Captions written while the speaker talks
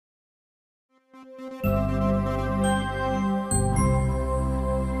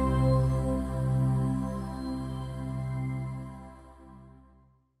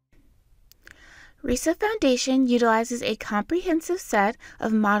RISAFoundation utilizes a comprehensive set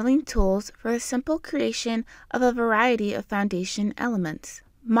of modeling tools for the simple creation of a variety of foundation elements.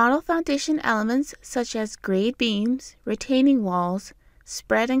 Model foundation elements such as grade beams, retaining walls,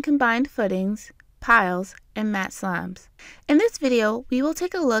 spread and combined footings, piles, and mat slabs. In this video, we will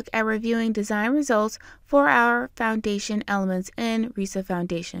take a look at reviewing design results for our foundation elements in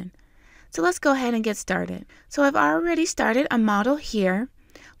RISAFoundation. So let's go ahead and get started. So I've already started a model here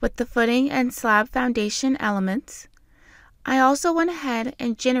with the footing and slab foundation elements. I also went ahead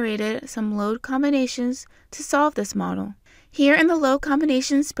and generated some load combinations to solve this model. Here in the load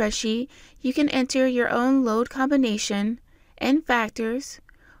combination spreadsheet, you can enter your own load combination and factors,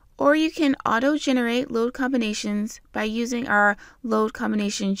 or you can auto-generate load combinations by using our load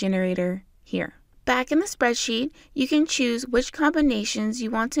combination generator here. Back in the spreadsheet, you can choose which combinations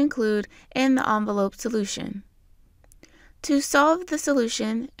you want to include in the envelope solution. To solve the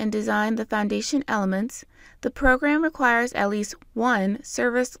solution and design the foundation elements, the program requires at least one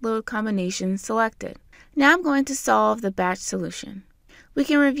service load combination selected. Now I'm going to solve the batch solution. We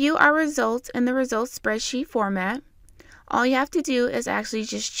can review our results in the results spreadsheet format. All you have to do is actually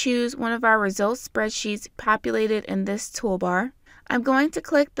just choose one of our results spreadsheets populated in this toolbar. I'm going to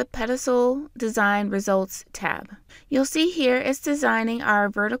click the Pedestal Design Results tab. You'll see here it's designing our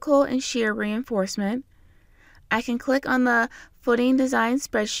vertical and shear reinforcement. I can click on the footing design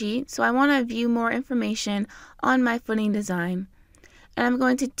spreadsheet, so I want to view more information on my footing design, and I'm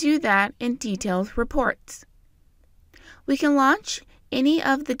going to do that in detailed reports. We can launch any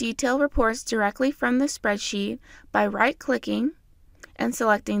of the detailed reports directly from the spreadsheet by right-clicking and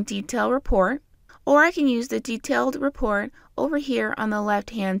selecting Detail Report, or I can use the detailed report over here on the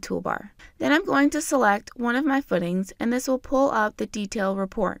left-hand toolbar. Then I'm going to select one of my footings, and this will pull up the detailed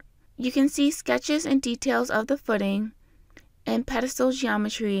report. You can see sketches and details of the footing and pedestal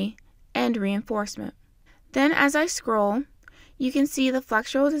geometry and reinforcement. Then as I scroll, you can see the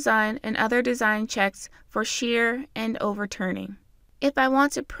flexural design and other design checks for shear and overturning. If I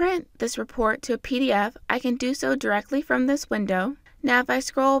want to print this report to a PDF, I can do so directly from this window. Now if I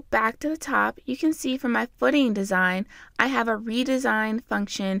scroll back to the top, you can see for my footing design, I have a redesign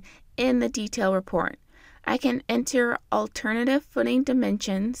function in the detail report. I can enter alternative footing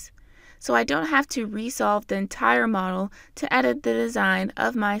dimensions, so I don't have to resolve the entire model to edit the design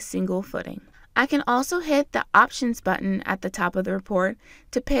of my single footing. I can also hit the Options button at the top of the report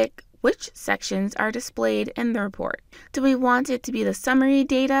to pick which sections are displayed in the report. Do we want it to be the summary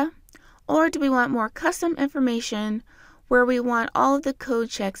data, or do we want more custom information where we want all of the code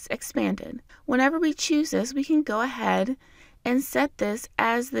checks expanded? Whenever we choose this, we can go ahead and set this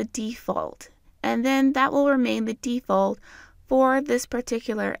as the default, and then that will remain the default for this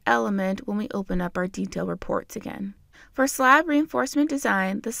particular element when we open up our detail reports again. For slab reinforcement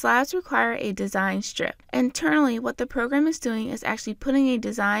design, the slabs require a design strip. Internally, what the program is doing is actually putting a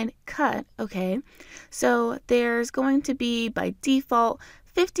design cut, okay? So there's going to be, by default,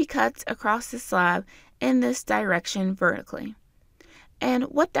 50 cuts across the slab in this direction vertically. And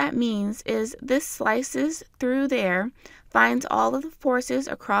what that means is this slices through there, finds all of the forces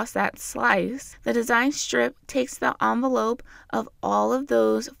across that slice. The design strip takes the envelope of all of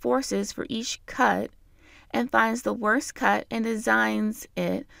those forces for each cut and finds the worst cut and designs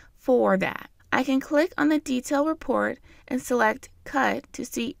it for that. I can click on the detail report and select cut to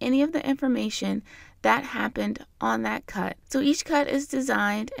see any of the information that happened on that cut. So each cut is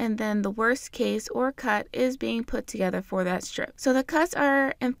designed, and then the worst case or cut is being put together for that strip. So the cuts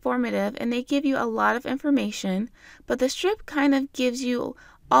are informative and they give you a lot of information, but the strip kind of gives you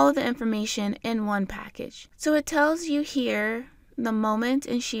all of the information in one package. So it tells you here the moment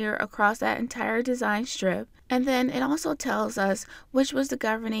and shear across that entire design strip, and then it also tells us which was the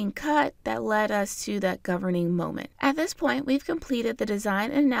governing cut that led us to that governing moment. At this point, we've completed the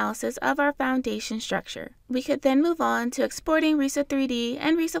design and analysis of our foundation structure. We could then move on to exporting RISA 3D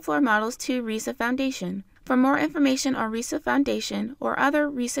and RISA floor models to RISAFoundation. For more information on RISAFoundation or other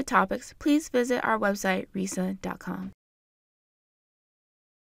RISA topics, please visit our website, risa.com.